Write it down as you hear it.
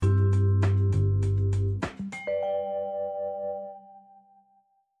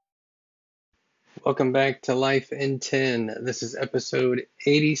Welcome back to Life in 10. This is episode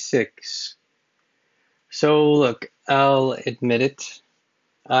 86. So, look, I'll admit it.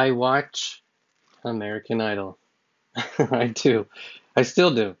 I watch American Idol. I do. I still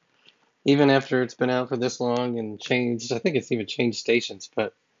do. Even after it's been out for this long and changed, I think it's even changed stations,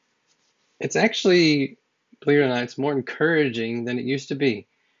 but it's actually, believe it or not, it's more encouraging than it used to be.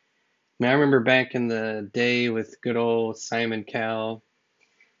 I remember back in the day with good old Simon Cowell,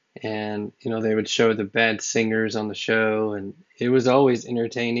 and they would show the bad singers on the show, and it was always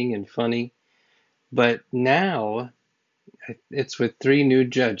entertaining and funny. But now it's with three new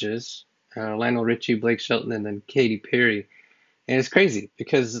judges, Lionel Richie, Blake Shelton, and then Katy Perry. And it's crazy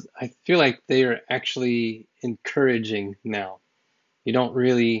because I feel like they are actually encouraging now. You don't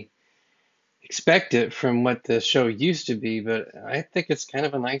really expect it from what the show used to be, but I think it's kind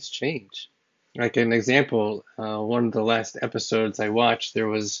of a nice change. Like an example, one of the last episodes I watched, there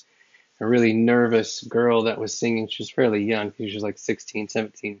was a really nervous girl that was singing. She was fairly young. She was like 16,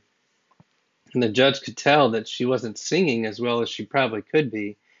 17. And the judge could tell that she wasn't singing as well as she probably could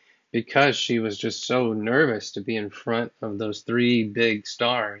be because she was just so nervous to be in front of those three big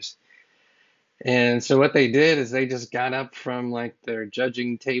stars. And so what they did is they just got up from like their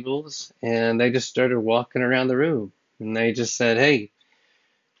judging tables and they just started walking around the room. And they just said, "Hey,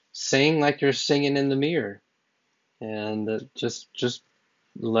 sing like you're singing in the mirror, and just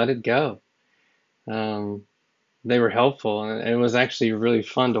let it go." Um, they were helpful, and it was actually really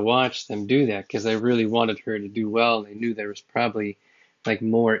fun to watch them do that because they really wanted her to do well. They knew there was probably like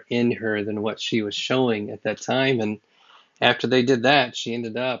more in her than what she was showing at that time. And after they did that, she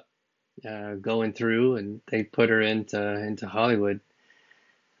ended up going through, and they put her into Hollywood.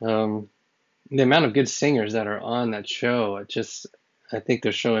 Um, the amount of good singers that are on that show, I think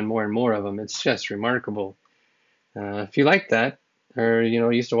they're showing more and more of them. It's just remarkable. If you like that, or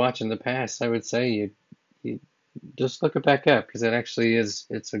used to watch in the past, I would say you just look it back up because it actually is.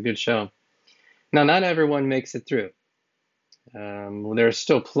 It's a good show. Now, not everyone makes it through. There are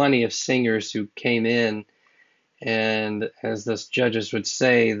still plenty of singers who came in, and as those judges would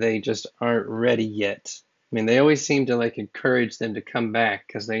say, they just aren't ready yet. I mean, they always seem to like encourage them to come back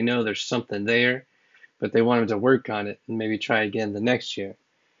because they know there's something there, but they want them to work on it and maybe try again the next year.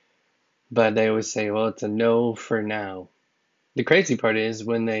 But they always say, well, it's a no for now. The crazy part is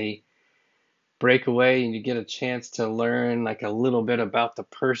when they break away and you get a chance to learn like a little bit about the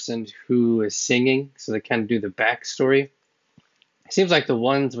person who is singing, so they kind of do the backstory. It seems like the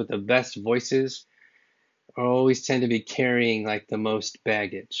ones with the best voices always tend to be carrying like the most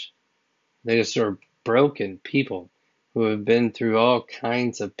baggage. They just are broken people who have been through all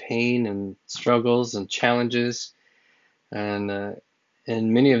kinds of pain and struggles and challenges, and uh,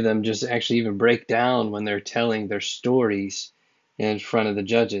 and many of them just actually even break down when they're telling their stories in front of the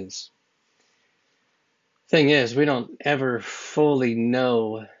judges. Thing is, we don't ever fully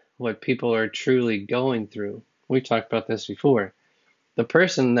know what people are truly going through. We talked about this before. The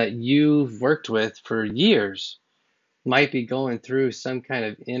person that you've worked with for years might be going through some kind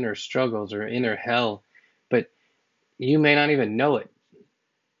of inner struggles or inner hell, but you may not even know it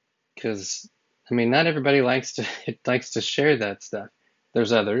because I mean, not everybody likes to likes to share that stuff.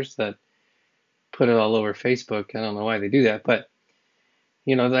 There's others that put it all over Facebook. I don't know why they do that, but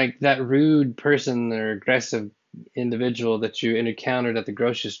like that rude person or aggressive individual that you encountered at the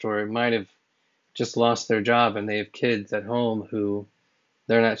grocery store might have just lost their job and they have kids at home who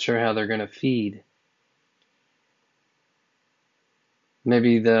they're not sure how they're going to feed.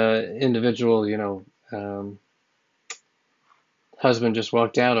 Maybe the individual, husband just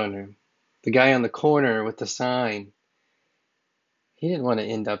walked out on her. The guy on the corner with the sign, he didn't want to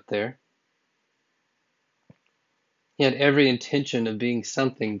end up there. He had every intention of being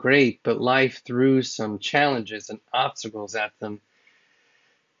something great, but life threw some challenges and obstacles at them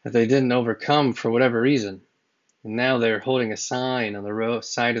that they didn't overcome for whatever reason. And now they're holding a sign on the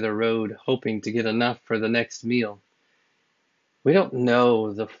side of the road, hoping to get enough for the next meal. We don't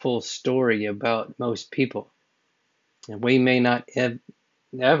know the full story about most people, and we may not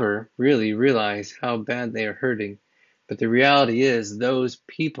ever really realize how bad they are hurting. But the reality is, those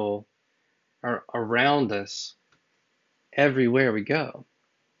people are around us everywhere we go.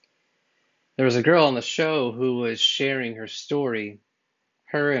 There was a girl on the show who was sharing her story.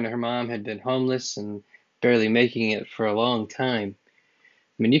 Her and her mom had been homeless and barely making it for a long time.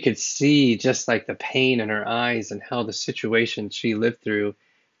 I mean, you could see just like the pain in her eyes and how the situation she lived through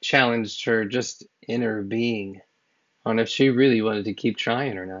challenged her just inner being on if she really wanted to keep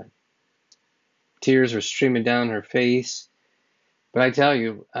trying or not. Tears were streaming down her face. But I tell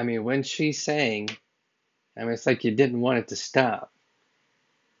you, I mean, when she sang, I mean, it's like you didn't want it to stop.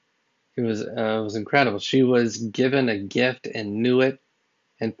 It was incredible. She was given a gift and knew it,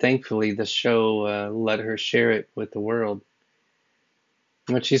 and thankfully the show let her share it with the world.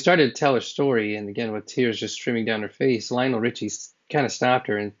 When she started to tell her story, and again with tears just streaming down her face, Lionel Richie kind of stopped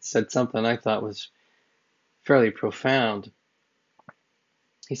her and said something I thought was fairly profound.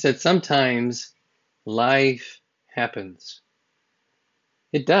 He said, "Sometimes life happens."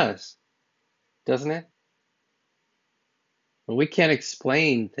 It does, doesn't it? We can't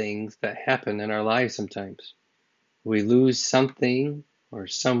explain things that happen in our lives sometimes. We lose something or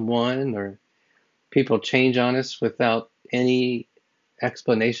someone, or people change on us without any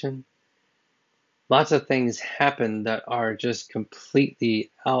explanation. Lots of things happen that are just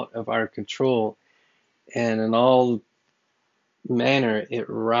completely out of our control, and in all manner, it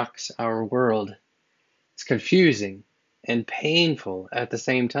rocks our world. It's confusing and painful at the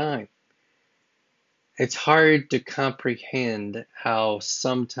same time. It's hard to comprehend how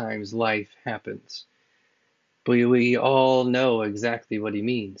sometimes life happens, but we all know exactly what he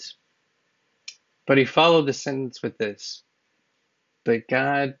means. But he followed the sentence with this: but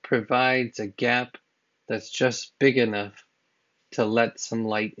God provides a gap that's just big enough to let some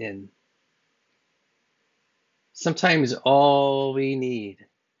light in. Sometimes all we need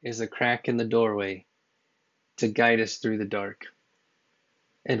is a crack in the doorway to guide us through the dark.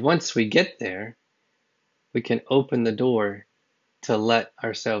 And once we get there, we can open the door to let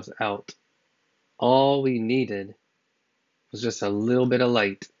ourselves out. All we needed was just a little bit of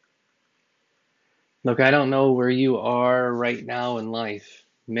light. Look, I don't know where you are right now in life.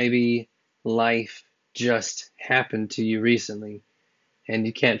 Maybe life just happened to you recently and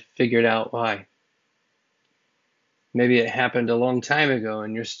you can't figure it out why. Maybe it happened a long time ago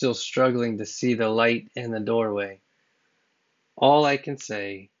and you're still struggling to see the light in the doorway. All I can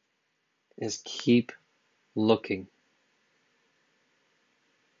say is keep looking.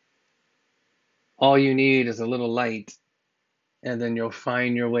 All you need is a little light, and then you'll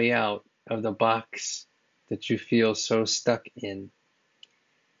find your way out of the box that you feel so stuck in.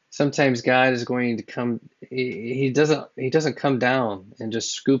 Sometimes God is going to come, he doesn't come down and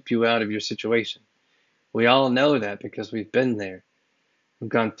just scoop you out of your situation. We all know that because we've been there. We've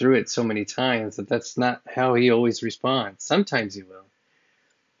gone through it so many times that that's not how he always responds. Sometimes he will,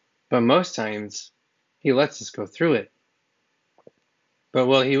 but most times he lets us go through it. But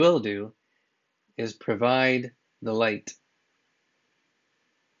what he will do is provide the light.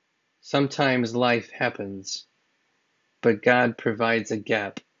 Sometimes life happens, but God provides a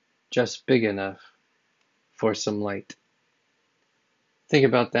gap just big enough for some light. Think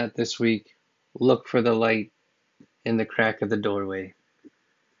about that this week. Look for the light in the crack of the doorway.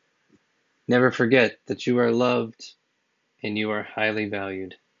 Never forget that you are loved and you are highly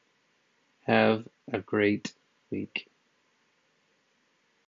valued. Have a great week.